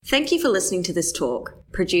Thank you for listening to this talk,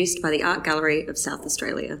 produced by the Art Gallery of South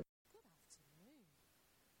Australia. Good afternoon.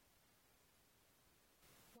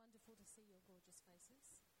 Wonderful to see your gorgeous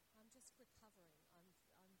faces. I'm just recovering.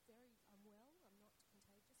 I'm well. I'm not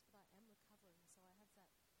contagious, but I am recovering. So I have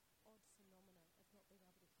that odd phenomena of not being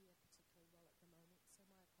able to hear particularly well at the moment. So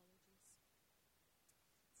my apologies.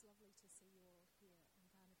 It's lovely to see you all here in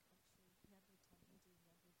Kaurna country. Natalie Tahindi,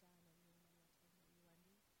 Natalie Ghana, Yuandi. That's in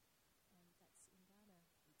Ghana.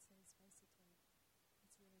 It says basically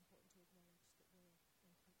it's really important to acknowledge that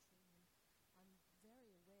we're in country, and I'm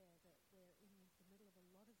very aware that we're in the middle of a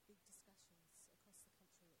lot of big discussions across the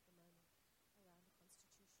country at the moment around a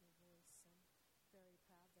constitutional voice, and very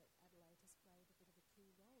proud that Adelaide has played a bit of a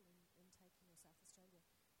key role in taking, or South Australia,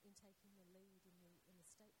 in taking the lead in the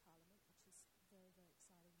state parliament, which is very, very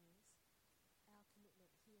exciting news. Our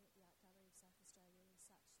commitment here at the Art Gallery of South Australia is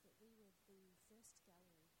such that we were the first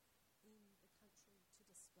gallery in the country to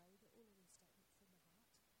display the Uluru Statement from the Heart.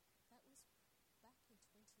 That was back in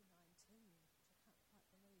 2019, which I can't quite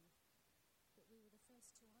believe. But we were the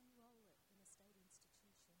first to unroll it in a state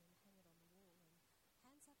institution and hang it on the wall. And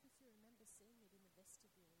hands up if you remember seeing it in the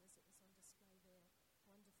vestibule as it was on display there.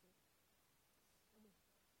 Wonderful. And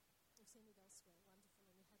we've seen it elsewhere.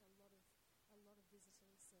 Wonderful. And we had a lot of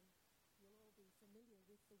visitors, and you'll all be familiar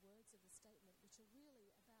with the words of the statement, which are really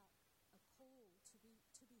about a call to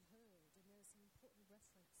be heard, and there's an important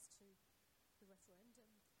reference to the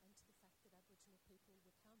referendum and to the fact that Aboriginal people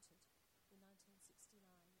were counted in 1969,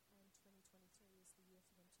 and 2023 is the year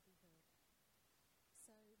for them to be heard.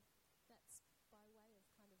 So that's by way of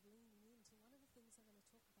kind of leaning into one of the things I'm going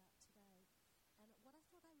to talk about today. And what I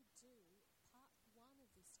thought I would do, part one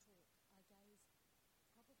of this talk I gave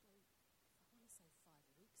probably, I want to say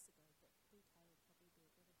 5 weeks ago, but BK will probably be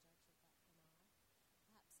a better judge of that than I.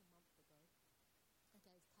 Perhaps a month ago, I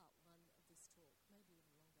gave part one of this talk, maybe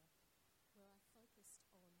even longer, where I focused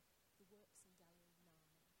on the works in Gallery 9,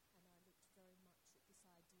 and I looked very much at this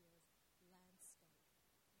idea of landscape,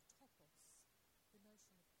 topos, the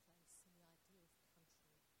notion of place, and the idea of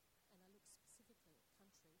country. And I looked specifically at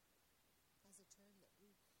country as a term that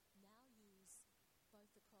we now use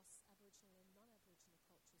both across Aboriginal and non-Aboriginal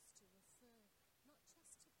cultures to refer not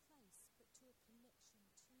just to place, but to a connection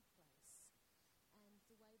to place. And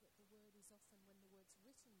the way that the word is often, when the word's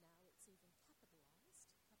written now, it's even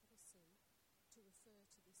capitalised, capital C, to refer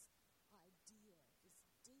to this idea, this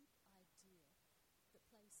deep idea that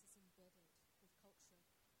place is embedded with culture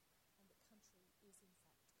and that country is in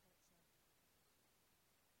fact culture.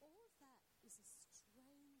 All of that is a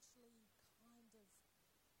strangely kind of,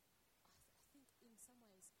 I think in some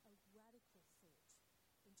ways, a radical thought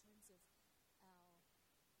in terms of our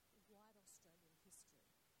wide Australian history.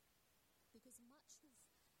 Because much of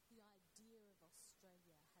the idea of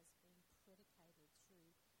Australia has been predicated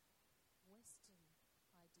through Western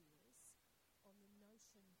ideas on the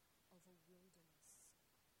notion of a wilderness,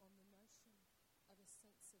 on the notion of a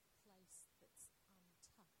sense of place that's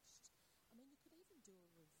untouched. I mean, you could even do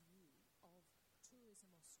a review of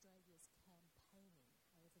Tourism Australia's campaigning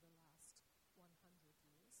over the last 100 years,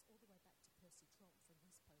 all the way back to Percy Tromp and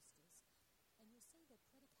his posters, and you'll see they're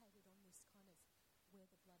predicated on this kind of where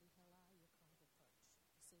the bloody hell are you kind of approach.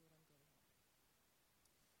 You see what I'm getting at?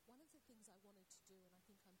 One of the things I wanted to do, and I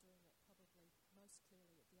think I'm doing it probably most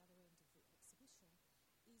clearly at the other end of the exhibition,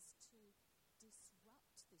 is to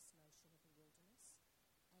disrupt this notion of a wilderness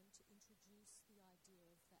and to introduce the idea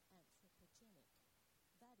of the anthropogenic.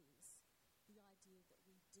 That is, the idea that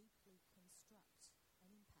we deeply construct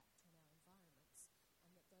an impact on our environments,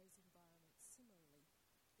 and that those environments similarly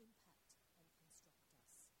impact and construct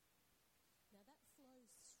us. Now that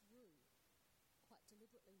flows through, quite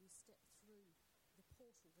deliberately we step through the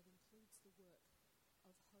portal that includes the work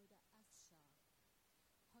of Hoda Afshar.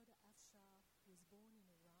 Hoda Afshar was born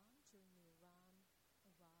in Iran during the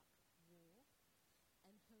Iran-Iraq War,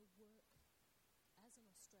 and her work as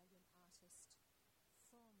an Australian artist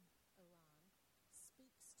from Iran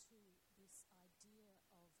speaks to this idea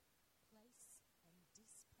of place and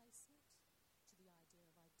displacement, to the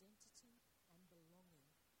idea of identity and belonging.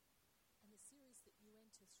 And the series that you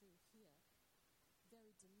enter through here,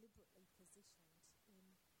 very deliberately positioned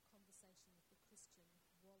in conversation with the Christian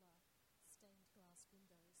Walla stained glass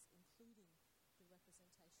windows, including the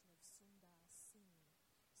representation of Sundar Singh.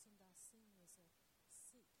 Sundar Singh was a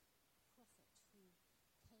Sikh prophet who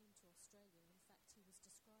came to Australia. In fact, he was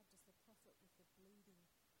described as the prophet with the bleeding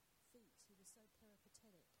feet. He was so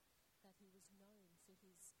peripatetic that he was known for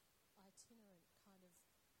his itinerant kind of,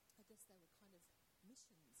 I guess they were kind of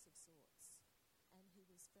missions of sorts. And he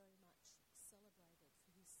was very much celebrated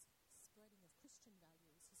for his spreading of Christian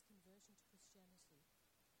values, his conversion to Christianity.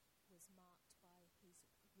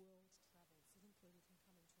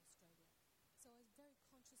 So I very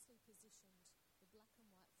consciously positioned the black and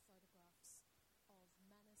white photographs of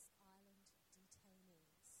Manus Island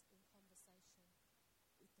detainees in conversation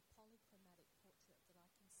with the polychromatic portrait that I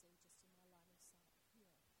can see just in my line of sight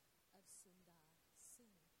here of Sundar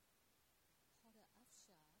Singh. Hoda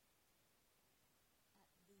Afshar,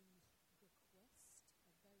 at the request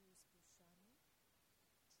of Behrouz Booshani,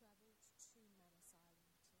 travelled to Manus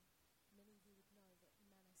Island. And many of you would know that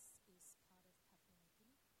Manus is part of Papua New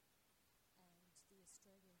Guinea, and the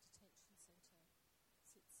Australian Detention Centre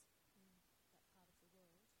sits in that part of the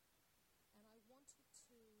world. And I wanted to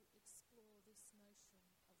explore this notion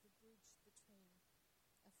of the bridge between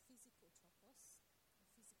a physical topos, a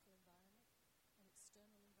physical environment, an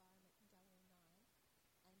external environment in Gallery 9,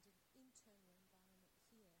 and an internal environment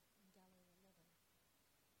here in Gallery 11.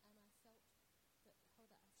 And I felt that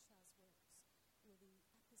Hoda Afshar's works were the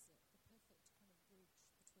opposite, the perfect kind of bridge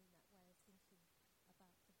between that way of thinking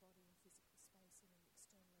about the body and physical space in an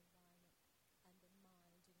external environment and the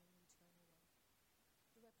mind in an internal one.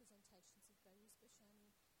 The representations of Behrouz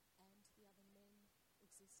Booshani and the other men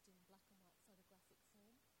exist in black and white photographic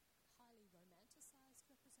form, highly romanticised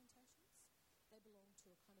representations. They belong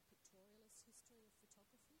to a kind of pictorialist history of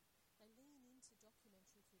photography. They lean into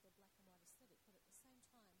documentary through their black and white aesthetic, but at the same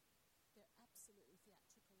time, they're absolutely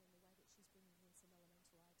theatrical in the way that she's bringing in some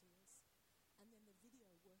elemental ideas. And then the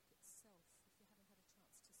video work itself, if you haven't had a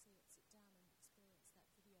chance to see it, sit down and experience that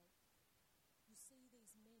video. You see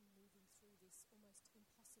these men moving through this almost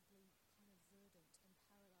impossibly kind of verdant and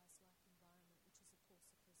paradise-like environment, which is, of course,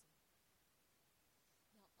 a prison.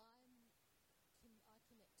 Now, I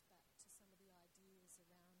connect back to some of the ideas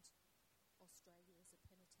around Australia as a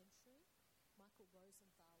penitentiary. Michael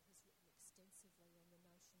Rosenthal has written extensively on the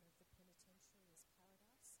notion of the penitentiary as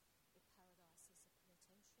paradise, or paradise as a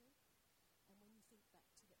penitentiary. And when you think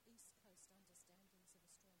back to the East Coast understandings of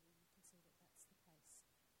Australia, you can see that that's the case.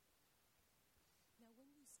 Now,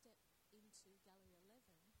 when you step into Gallery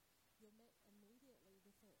 11, you're met immediately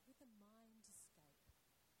with a mindscape.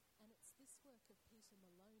 And it's this work of Peter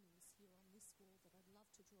Maloney's here on this wall that I'd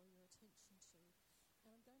love to draw your attention to.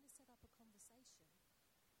 And I'm going to set up a conversation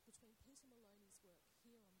between Peter Maloney's work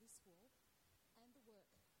here on this wall and the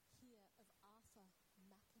work here of Arthur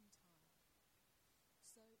McIntyre.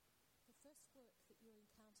 So the first work that you'll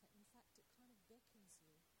encounter, in fact it kind of beckons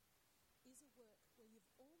you, is a work where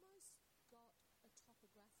you've almost got a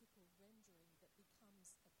topographical rendering that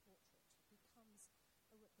becomes a portrait, becomes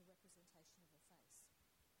the representation of a face.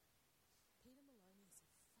 Peter Maloney is a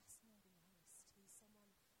fascinating artist. He's someone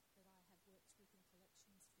that I have worked with in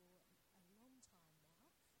collections for a long time now,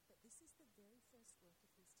 but this is the very first work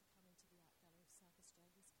of his to come into the Art Gallery of South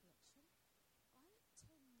Australia's collection. I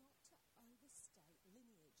tend not to overstate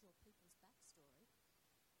lineage or people's backstory,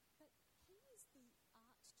 but he is the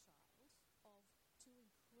art child of two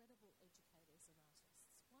incredible educators and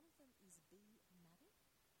artists. One of them is B. Maddock,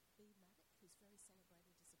 who's very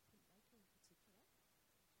celebrated as a printmaker in particular,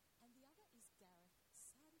 and the other is Gareth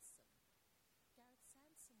Sansom. Gareth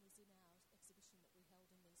Sansom was in our exhibition that we held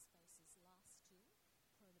in these spaces last year,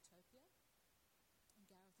 Chromatopia, and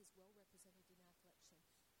Gareth is well represented in our collection,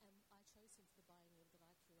 and I chose him for the biennial that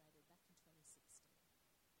I curated back in 2016.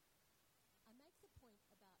 I make the point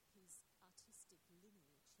about his artistic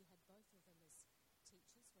lineage. He had both of them as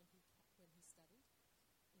teachers when he studied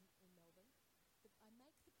in Melbourne, but I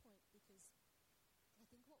make the point because I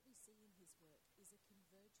think what we see in his work is a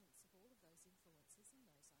convergence of all of those influences and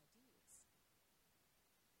those ideas.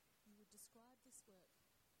 You would describe this work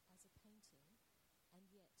as a painting, and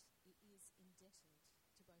yet it is indebted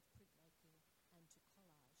to both printmaking and to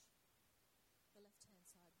collage. The left-hand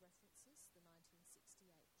side references the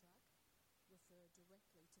 1968 drug refer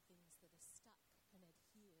directly to things that are stuck and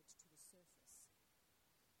adhered to the surface.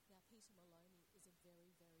 Now, Peter Maloney is a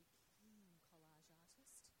very, very keen collage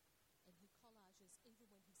artist, and he collages,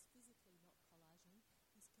 even when he's physically not collaging,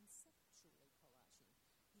 he's conceptually collaging.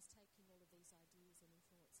 He's taking all of these ideas and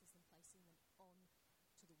influences and placing them on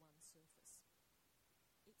to the one surface.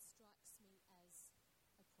 It strikes me as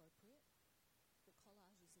appropriate that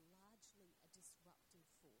collage is largely a disruptive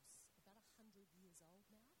force, about 100 years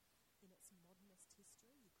old now in its modernist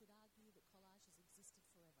history. You could argue that collage has existed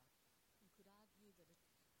forever. You could argue that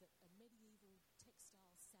a medieval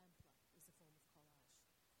textile sampler is a form of collage.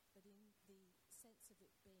 But in the sense of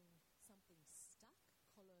it being something stuck,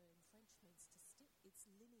 coller in French means to stick, its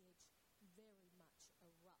lineage very much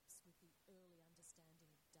erupts with the early understanding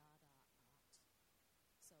of Dada art.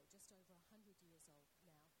 So just over 100 years old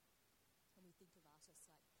now, and we think of artists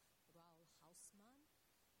like Raoul Haussmann,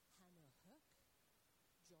 Hannah Höch,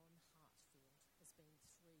 John Hartfield as being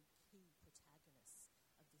three key protagonists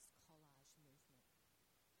of this collage movement.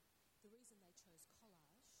 reason they chose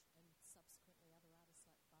collage, and subsequently other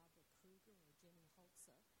artists like Barbara Kruger or Jenny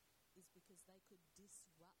Holzer, is because they could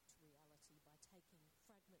disrupt reality by taking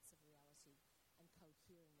fragments of reality and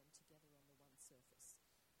cohering them together on the one surface.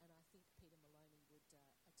 And I think Peter Maloney would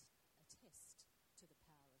attest to the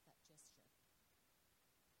power of that gesture.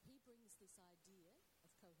 He brings this idea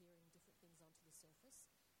of cohering different things onto the surface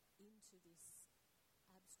into this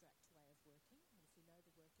abstract way of working. And if you know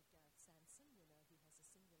the work of Gareth Sanson, you know he has a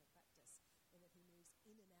singular practice in that he moves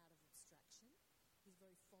in and out of abstraction. He's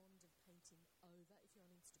very fond of painting over. If you're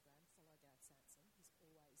on Instagram, follow Gareth Sanson. He's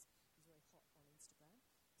very hot on Instagram.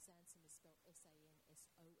 Sanson is spelled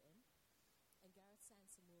S-A-N-S-O-N. And Gareth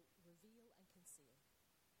Sanson will reveal and conceal.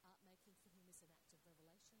 Art making for him is an act of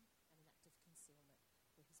revelation and an act of concealment,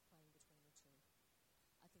 where he's playing between the two.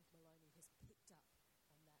 I think Maloney has picked up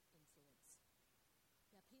on that influence.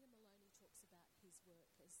 Now, Peter Maloney talks about his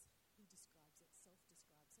work as he describes it,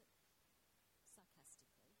 self-describes it,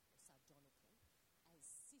 sarcastically or sardonically, as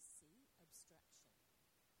sissy abstraction.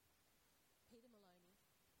 Peter Maloney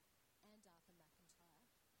and Arthur McIntyre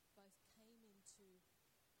both came into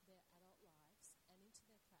their adult lives and into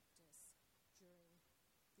their practice during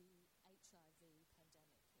the HIV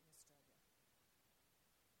pandemic in Australia.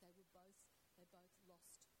 They both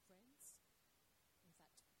lost friends. In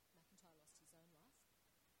fact, McIntyre lost his own life.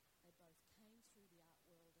 They both came through the art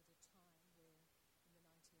world at a time where, in the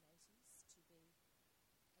 1980s, to be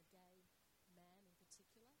a gay man in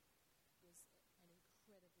particular was an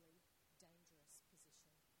incredibly dangerous position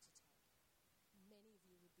to take. Many of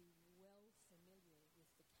you would be well familiar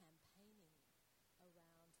with the campaigning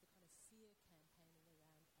around, the kind of fear campaigning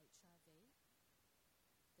around HIV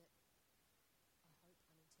that, I hope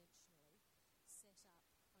unintentionally, set up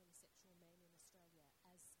homosexual men in Australia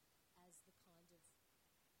as the kind of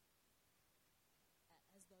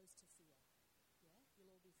as those to fear. Yeah,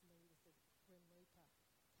 you'll all be familiar with the Grim Reaper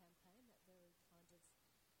campaign, that very kind of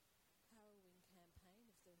harrowing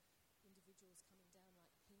campaign of the individuals coming down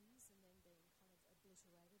like pins and then being kind of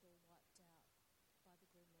obliterated or wiped out by the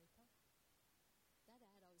Grim Reaper. That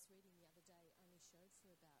ad I was reading the other day only showed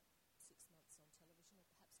for about 6 months on television, or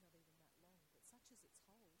perhaps not even that long, but such as its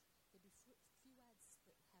hold, there'd be few ads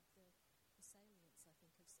that have the salience, I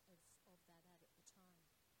think, of that ad at the time.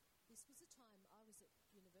 This was a time I was at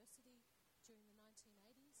university during the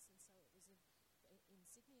 1980s, and so it was in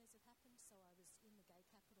Sydney as it happened, so I was in the gay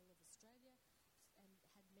capital of Australia and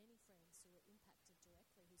had many friends who were impacted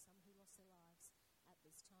directly, some who lost their lives at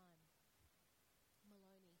this time.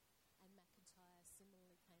 Maloney and McIntyre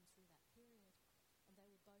similarly came through that period, and they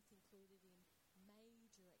were both included in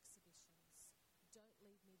major exhibitions. Don't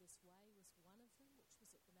Leave Me This Way was one of them, which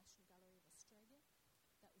was at the National Gallery of Australia.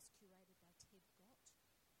 That was curated by Ted Gott,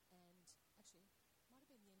 and actually, might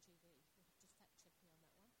have been the NGV, you'll have to fact check me on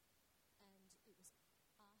that one. And it was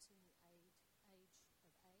art in the age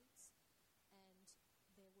of AIDS, and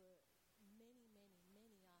there were many, many,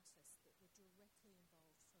 many artists that were directly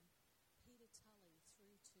involved, from Peter Tully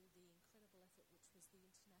through to the incredible effort which was the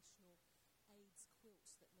International AIDS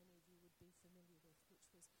Quilt that many of you would be familiar with,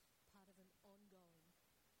 which was part of an ongoing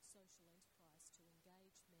social enterprise to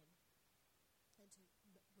engage men and to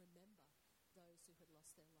remember those who had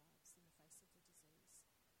lost their lives in the face of the disease.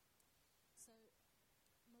 So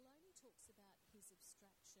Maloney talks about his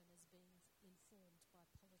abstraction as being informed by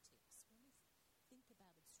politics. When we think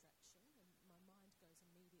about abstraction, and my mind goes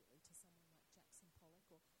immediately to someone like Jackson Pollock,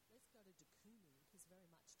 or let's go to de Kooning, who's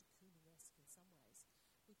very much de Kooning-esque in some ways,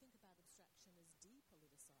 we think about abstraction as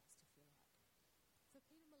depoliticised, if you like. For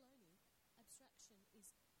Peter Maloney, abstraction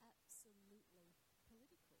is absolutely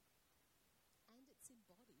political, and it's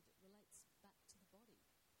embodied. It relates back to the body.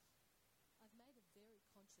 I've made a very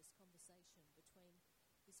conscious conversation between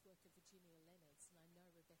this work of Virginia Leonard's, and I know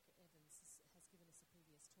Rebecca Evans has given us a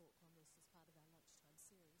previous talk on this as part of our lunchtime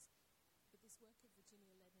series, but this work of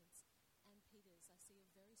Virginia Leonard's and Peter's, I see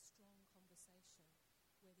a very strong conversation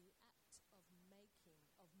where the act of making,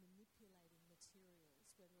 of manipulating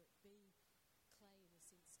materials, whether it be clay in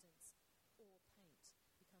this instance or paint,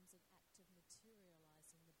 becomes an act of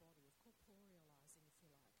materialising the body, of corporealising, if you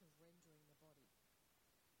like, of rendering the body,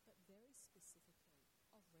 but very specifically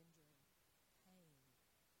of rendering pain.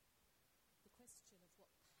 The question of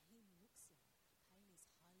what pain looks like. Pain is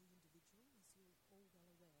highly individual, as you're all well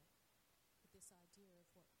aware, but this idea of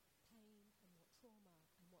what pain and what trauma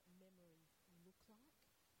and what memory look like,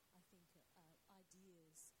 I think are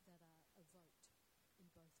ideas that are evoked in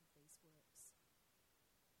both of these works.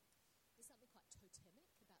 There's something quite totemic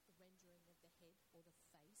about the rendering of the head or the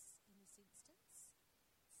face in this instance.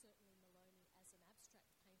 Certainly Maloney, as an abstract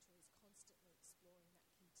painter, is constantly exploring that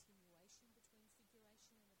continuation between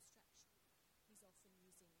figuration and abstraction.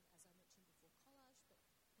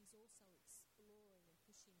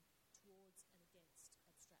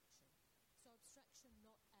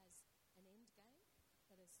 not as an end game,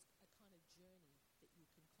 but as a kind of journey that you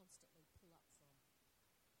can constantly pull up from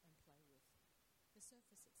and play with. The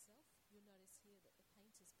surface itself, you'll notice here that the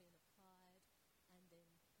paint has been applied and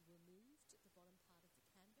then removed at the bottom part of the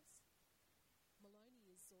canvas.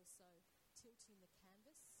 Maloney is also tilting the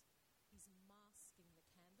canvas. He's masking the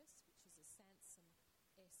canvas, which is a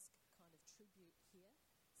Sansom-esque kind of tribute here.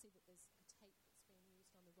 See that there's a tape that's being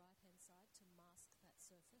used on the right-hand side to mask that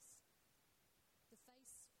surface. The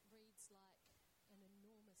face reads like an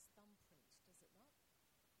enormous thumbprint, does it not?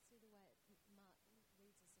 See the way it reads as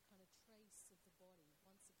a kind of trace of the body.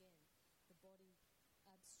 Once again, the body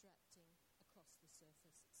abstracting across the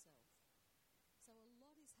surface itself. So a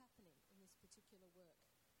lot is happening in this particular work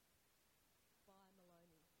by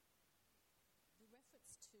Maloney. The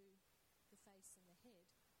reference to the face and the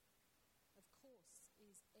head, of course,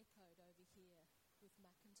 is echoed over here with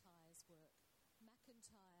McIntyre's work.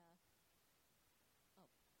 McIntyre,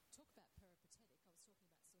 talk about peripatetic. I was talking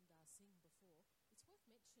about Sundar Singh before. It's worth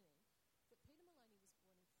mentioning that Peter Maloney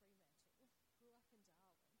was born in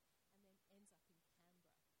Fremantle, grew up in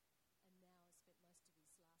Darwin, and then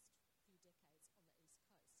ends up in Canberra,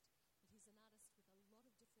 and now has spent most of his last few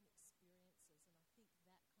decades on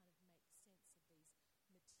the East Coast. But he's an artist with a lot of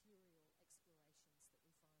different experiences,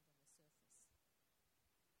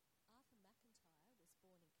 and I think that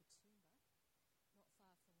kind of makes sense of these material explorations that we find on the surface.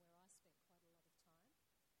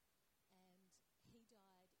 Arthur McIntyre was born in Katoomba, not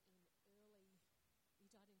far from where I spent quite a lot of time, and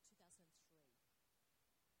he died in 2003.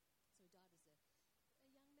 So he died as a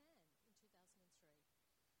young man in 2003.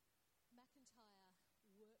 McIntyre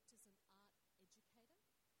worked as an art educator.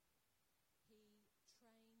 He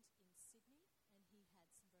trained in Sydney, and he had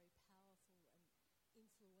some very powerful and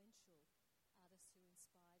influential artists who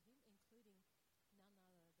inspired him, including none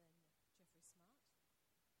other than Jeffrey Smart.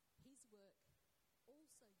 His work also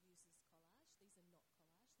uses collage. These are not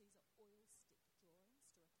collage. These are oil stick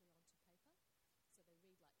drawings directly onto paper. So they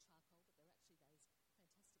read like charcoal, but they're actually those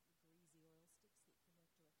fantastically greasy oil sticks that you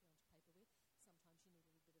can work directly onto paper with.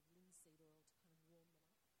 Sometimes you need a little bit of linseed oil to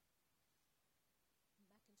kind of warm them up.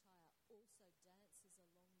 McIntyre also dances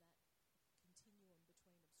along that continuum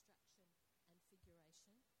between abstraction and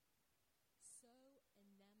figuration. So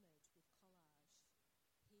enamoured with collage,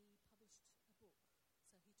 he published a book.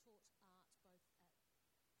 So he taught art both at secondary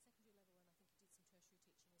level, and I think he did some tertiary teaching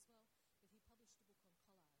as well, but he published a book on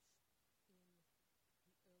collage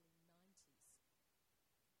in the early 90s.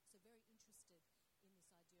 So very interested in this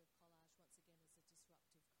idea of collage, once again, as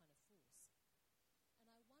a disruptive kind of force.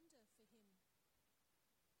 And I wonder for him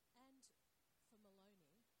and for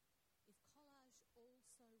Maloney, if collage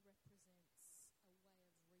also represents a way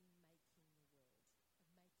of remaking the world, of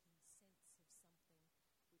making sense of something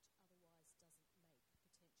which otherwise doesn't make potentially a lot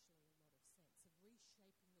of sense, of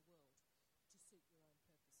reshaping the world to suit your own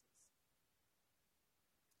purposes.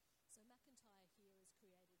 So McIntyre here has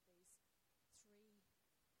created these three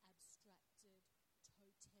abstracted,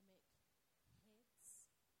 totemic heads.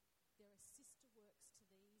 There are sister works to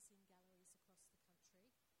these in galleries across the country.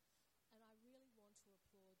 And I really want to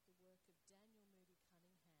applaud the work of Daniel Moody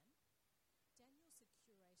Cunningham. Daniel's a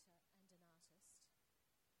curator and an artist,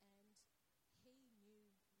 and he knew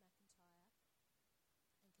McIntyre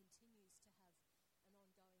and continues to have an ongoing connection with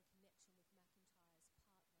McIntyre's partner.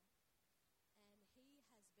 And he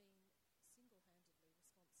has been single-handedly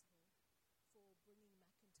responsible for bringing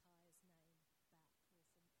McIntyre's name back,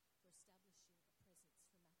 or for establishing a presence for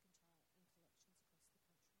McIntyre in collections across the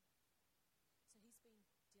country. So he's been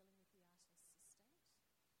dealing with the artist's estate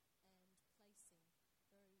and very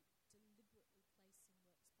deliberately placing works by McIntyre.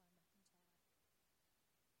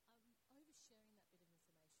 I'm oversharing that bit of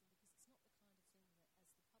information because it's not the kind of thing that, as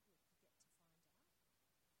the public, you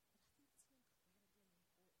get to find out. But I think it's an incredibly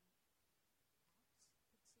important act,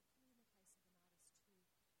 particularly in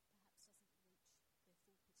the case of an artist who perhaps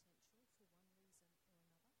doesn't reach their full potential for one reason or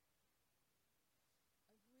another.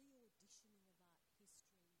 A re-auditioning of art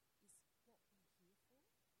history is what we're here for.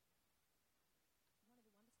 One of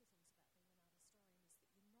the wonderful things about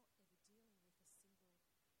being an art historian is that you're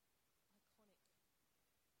not ever dealing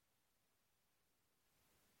with a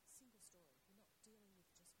single iconic story. You're not dealing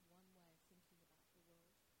with just one way of thinking about the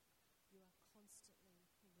world. You are constantly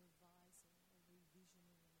revising or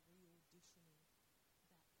revisioning and re-auditioning that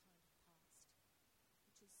kind of past,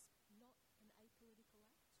 which is not an apolitical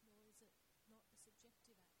act, nor is it not a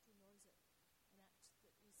subjective act, nor is it an act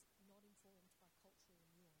that is not informed by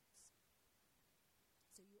cultural nuance.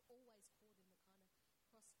 So you're always caught in the kind of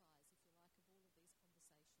crossfires, if you like, of all of these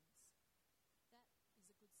conversations. That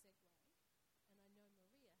is a good segue, and I know Maria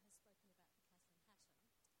has spoken about the Catherine Hatton.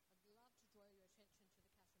 I'd love to draw your attention to the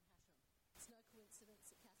Catherine Hatton. It's no coincidence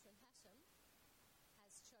Hatton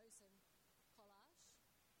has chosen collage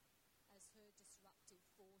as her disruptive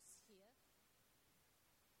force here.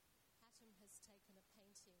 Hatton has taken a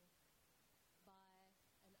painting by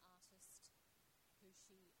an artist who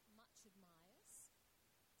she much admires,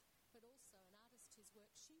 but also an artist whose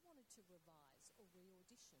work she wanted to revise or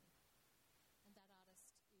re-audition. And that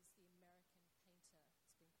artist is the American painter,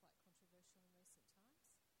 it's been quite controversial in recent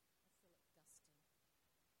times, Philip Guston.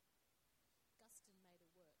 Guston made a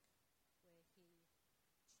work where he championed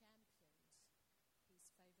his favourite artists.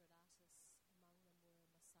 Among them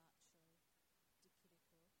were Masaccio, de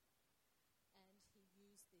Chirico, and he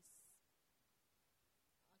used this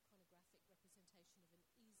iconographic representation of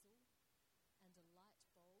an easel and a light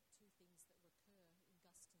bulb, two things that recur in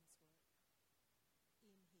Guston's work,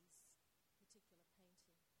 in his particular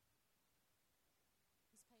painting.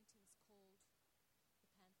 His painting is called The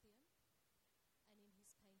Pantheon, and in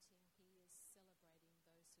his painting he is celebrating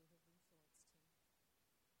those who have influenced him.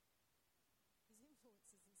 His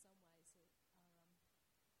influences in some ways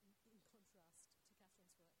are in contrast to Catherine's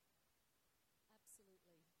work,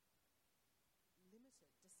 absolutely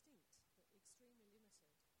limited, distinct, but extremely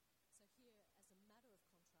limited. So here, as a matter of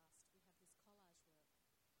contrast, we have this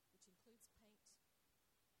collage work,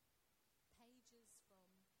 which includes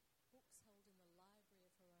pages from books held in the library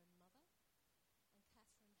of her own mother, and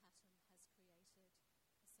Catherine Hatton has created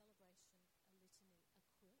a celebration, a litany, a quilt, to connect back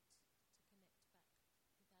with our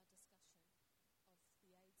discussion of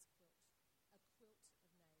the AIDS quilt, a quilt of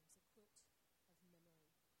names, a quilt of memory.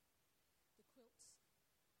 The quilt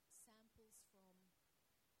samples from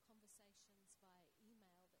conversations via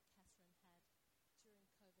email that Catherine had during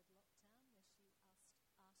COVID lockdown, where she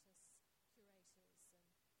asked artists, curators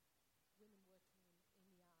and women working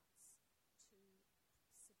in the arts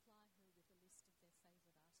to supply her with a list of their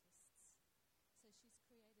favourite artists. So she's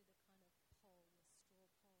created a kind of poll, a straw poll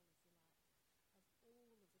if you like, of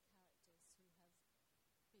all of the characters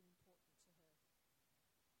who have been important to her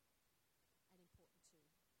and important to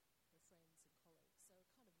her friends and colleagues. So a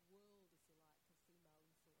kind of world, if you like, of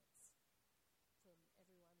female influence. From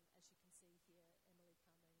everyone, as you can see here, Emily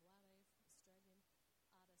Carmen-Ware, Australian artist, Majura artist, all the way through to Dame Laura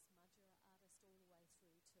Knight. And you'll probably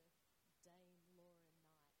remember the Laura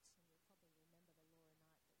Knight that we had in Chromatopia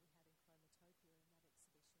in that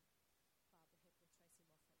exhibition, Barbara Hepworth,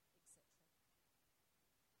 Tracy Moffat, etc.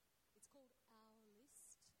 It's called Our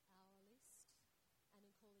List, and in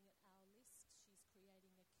calling it Our List, she's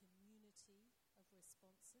creating a community of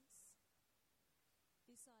responses.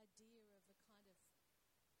 This idea of a kind of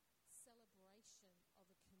celebration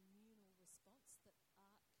of a communal response, that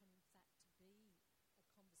art can in fact be a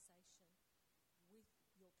conversation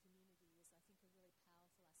with your community, is I think a really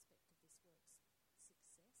powerful aspect of this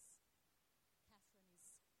work's success. Catherine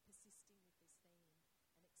is persisting with this theme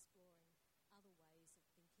and exploring other ways of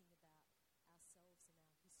thinking about ourselves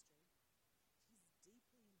and our history. She's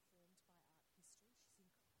deeply informed by art history.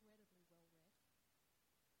 She's incredibly well read.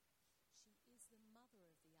 She is the mother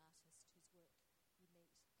of the artist whose work you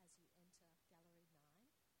meet as you enter Gallery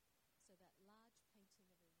 9. So that large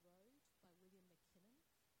painting of a road by William McKinnon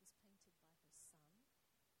was painted by her son.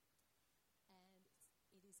 And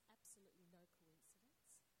it is absolutely no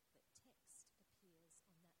coincidence that text appears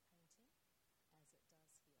on that painting, as it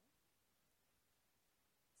does here.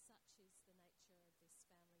 Such is the nature of this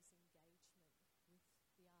family's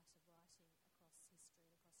engagement with the art of writing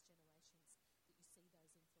across history and across generations, that you see those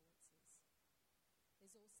influences.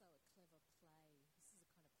 There's also a clever play. This is a kind of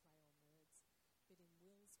play on words, but in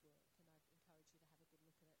Will's work, and I'd encourage you to have a good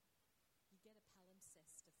look at it, you get a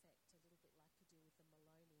palimpsest effect, a little bit like you do with the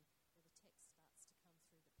Maloney, where the text starts to come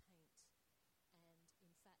through the paint. And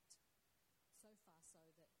in fact, so far so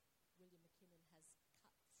that William McKinnon has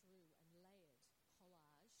cut through and layered,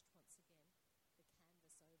 collaged, once again, the canvas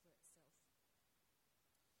over itself.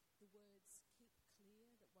 The words "keep clear"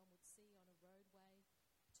 that one would see on a roadway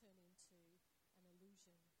turn into an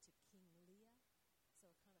allusion to King Lear, so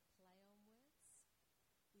a kind of play on words.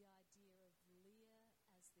 The idea of Lear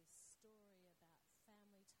as this story about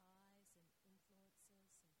family ties and influences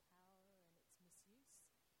and power and its misuse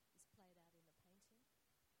is played out in the painting.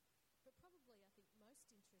 But probably, I think most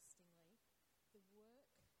interestingly, the work,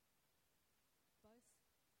 both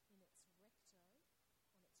in its recto, on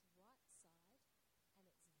its right side, and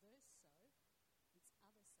its verso, its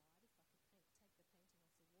other side, if I could take the painting off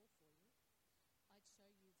the wall for you, I'd show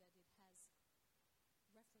you that it has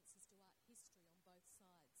references to art history on both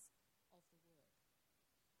sides of the work.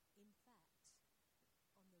 In fact,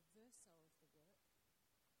 on the verso of the work,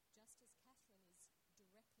 just as Catherine is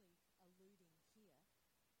directly alluding here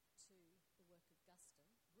to the work of Guston,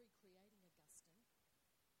 recreating a Guston,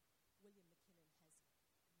 William McKinnon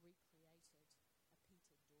has recreated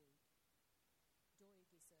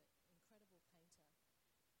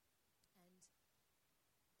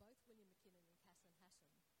William McKinnon and Catherine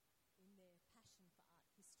Hatton in their passion for art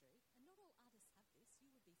history, and not all artists have this, you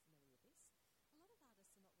would be familiar with this. A lot of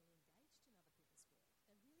artists are not really engaged in other people's work.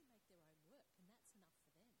 They really make their own work, and that's enough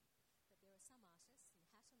for them. But there are some artists, and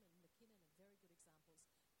Hatton and McKinnon are very good examples,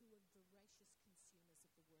 who are voracious consumers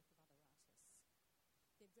of the work of other artists.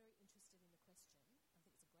 They're very interested in the question, I think it's a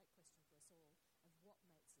great question for us all, of what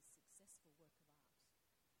makes a successful work of art.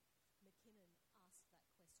 McKinnon asked that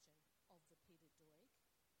question of the Peter Doig,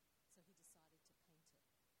 so he decided to paint it.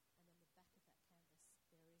 And on the back of that canvas,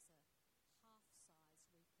 there is a half-size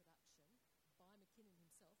reproduction by McKinnon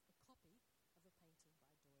himself, a copy of a painting by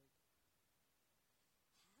Doig.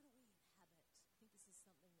 How do we inhabit, I think this is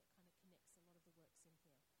something that kind of connects a lot of the works in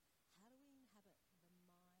here, how do we inhabit the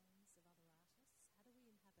minds of other artists? How do we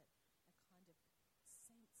inhabit a kind of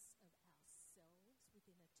sense of ourselves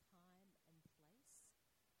within a time and place?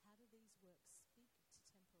 How do these works speak to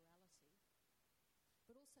temporality,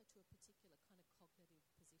 but also to a particular kind of cognitive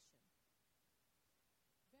position?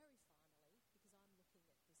 Very finally, because I'm looking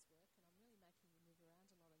at this work and I'm really making you move around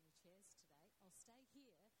a lot on your chairs today, I'll stay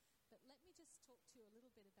here, but let me just talk to you a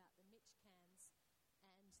little bit about the Mitch Cairns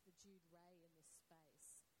and the Jude Ray in this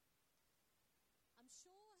space. I'm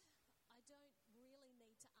sure I don't really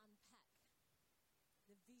need to unpack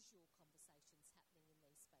the visual conversations happening in these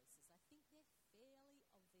spaces. I think they're fairly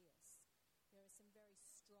obvious. There are some very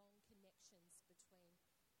strong connections between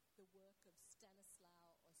the work of Stanislaw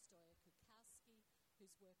Ostoja-Kukowski,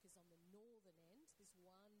 whose work is on the northern end, this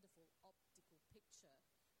wonderful optical picture,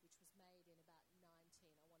 which was made in about about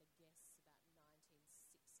 1969.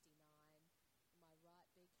 Am I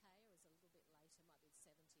right, BK, or is it a little bit later? It might be the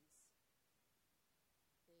 70s.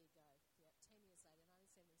 There you go. Yep, 10 years later,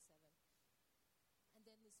 1977. And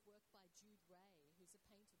then this work by Jude Ray, who's a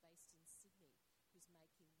painter based in Sydney, who's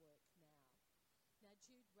making work now. Now,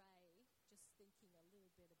 Jude Ray, just thinking a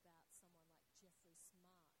little bit about someone like Jeffrey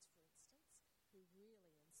Smart, for instance, who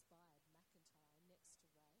really inspired McIntyre next to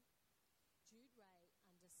Ray. Jude Ray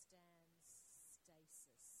understands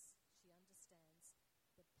stasis. She understands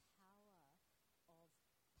the power of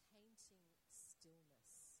painting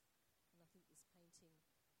stillness. And I think this painting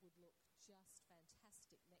would look just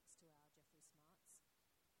fantastic next to our Jeffrey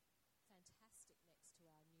Smarts, fantastic next to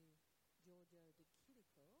our new Giorgio de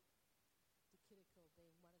Chirico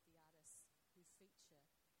being one of the artists who feature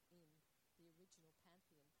in the original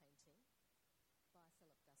Pantheon painting by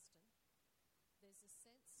Philip Guston. There's a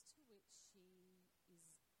sense to which she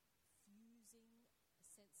is fusing a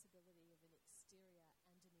sensibility of an exterior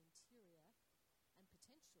and an interior, and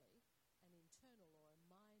potentially an internal or a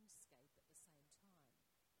mindscape at the same time.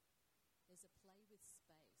 There's a play with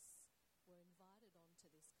space. We're invited onto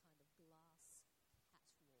this kind of glass catwalk,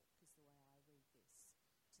 is the way I read this,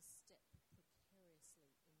 to step precariously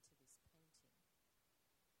into this painting.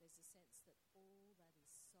 There's a sense that all that is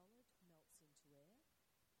solid melts into air,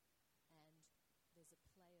 and there's a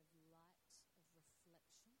play of light, of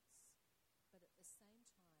reflections, but at the same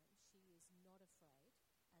time she is not afraid,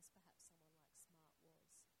 as perhaps someone like Smart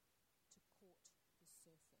was, to court the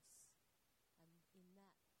surface. And in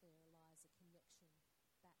that there lies a connection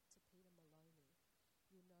back to Peter Maloney.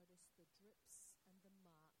 You'll notice the drips and the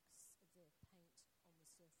marks of their paint on the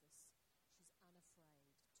surface. She's unafraid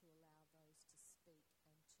to allow those to speak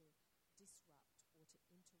and to disrupt or to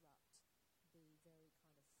interrupt the very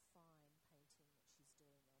kind of fine painting that she's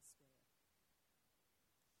doing elsewhere.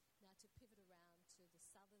 Now, to pivot around to the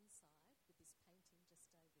southern side with this painting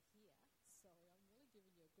just over here, sorry, I'm really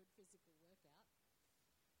giving you a good physical workout.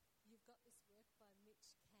 You've got this work by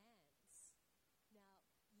Mitch Cairns. Now,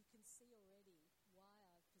 you can see already why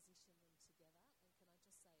I've positioned them together,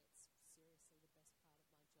 and can I just say it's seriously the best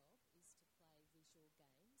part of my job is to play visual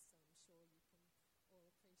games, so I'm sure you can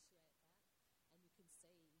all appreciate that. And you can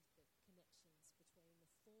see the connections between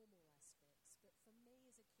the formal aspects. But for me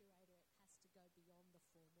as a curator, it has to go beyond the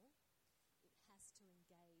formal. It has to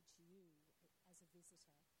engage you as a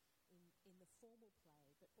visitor in the formal play,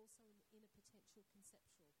 but also in a potential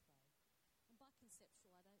conceptual play. And by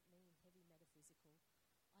conceptual, I don't mean heavy metaphysical.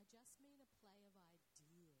 I just mean a play of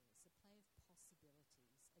ideas, a play of possibilities,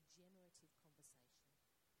 a generative conversation.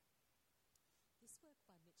 This work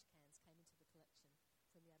by Mitch Cairns came into the collection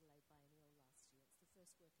from the Adelaide Biennial last year. It's the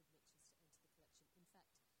first work of Mitch's to enter the collection. In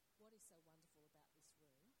fact, what is so wonderful about this room, if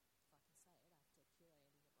I can say it after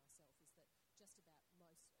curating it myself, is that just about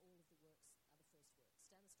all of the works are the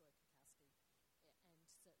first works. Stanislaw Kukowski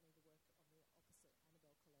and certainly the work on the opposite,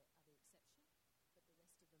 Annabelle Colette, are the exception, but the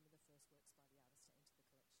rest of them are the first works by the artist to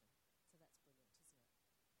enter the collection. So that's brilliant, isn't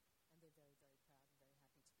it? And they're very, very proud and very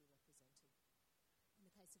happy to be represented. In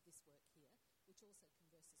the case of this work here, which also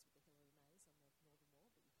converses with the Hilary Mays on the Northern Wall,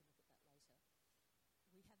 but you can look at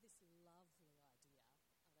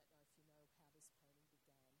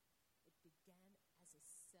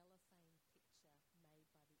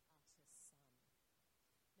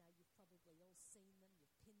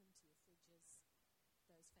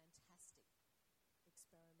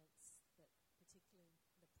experiments that, particularly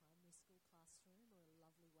in the primary school classroom, were a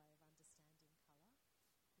lovely way of understanding colour.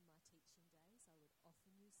 In my teaching days, I would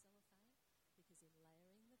often use cellophane because in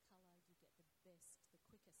layering the colour, you get the best, the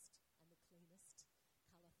quickest and the cleanest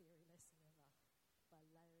colour theory lesson ever by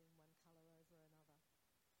layering one colour over another.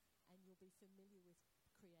 And you'll be familiar with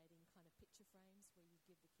creating kind of picture frames where you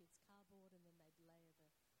give the kids cardboard and then they'd layer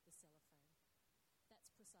the cellophane.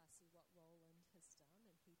 That's precisely what Roland has done,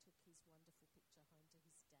 and he took his wonderful picture home to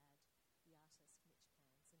his dad, the artist Mitch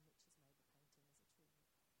Cairns, and Mitch has made the painting as a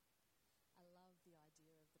tool. I love the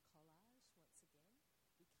idea of the collage, once again,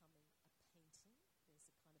 becoming a painting. There's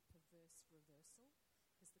a kind of perverse reversal,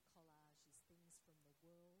 because the collage is things from the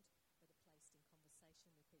world that are placed in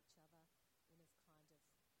conversation with each other in a kind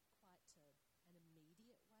of quite an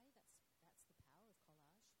immediate way. That's the power of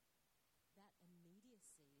collage. That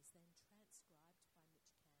immediacy is then transcribed by Mitch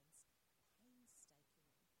Cairns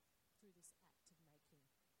painstakingly through this act of making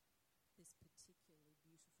this particularly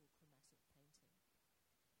beautiful chromatic painting.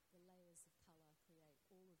 The layers of colour create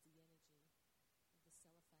all of the energy of the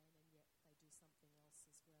cellophane, and yet they do something else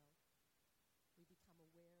as well. We become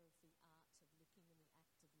aware of the art of looking and the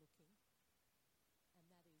act of looking, and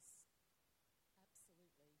that is absolutely part of this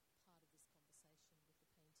conversation with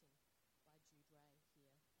the painting by Jude Ray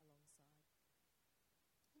here alongside.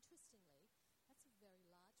 Interestingly, that's a very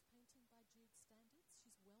large painting by Jude's standards.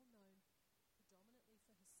 She's well known predominantly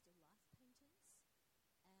for her still life paintings,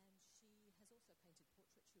 and she has also painted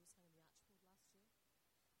portraits. She was hung in the Archbold last year,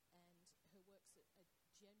 and her works are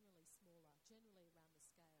generally smaller, generally around the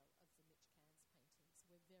scale of the Mitch Cairns paintings.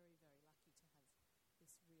 We're very, very lucky to have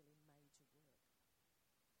this really major work.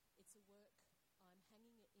 It's a work, I'm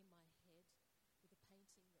hanging it in my head with a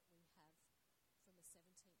painting that we have from the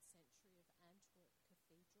 17th century of Antwerp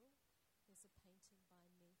Cathedral. There's a painting by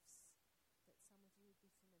Neefs that some of you would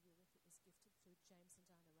be familiar with. It was gifted through James and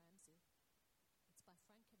Diana Ramsey. It's by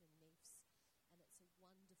Franken and Neefs, and it's a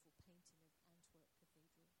wonderful painting of Antwerp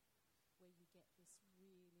Cathedral, where you get this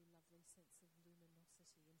really lovely sense of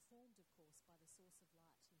luminosity, informed, of course, by the source of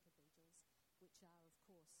light in cathedrals, which are, of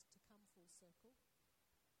course, to come full circle,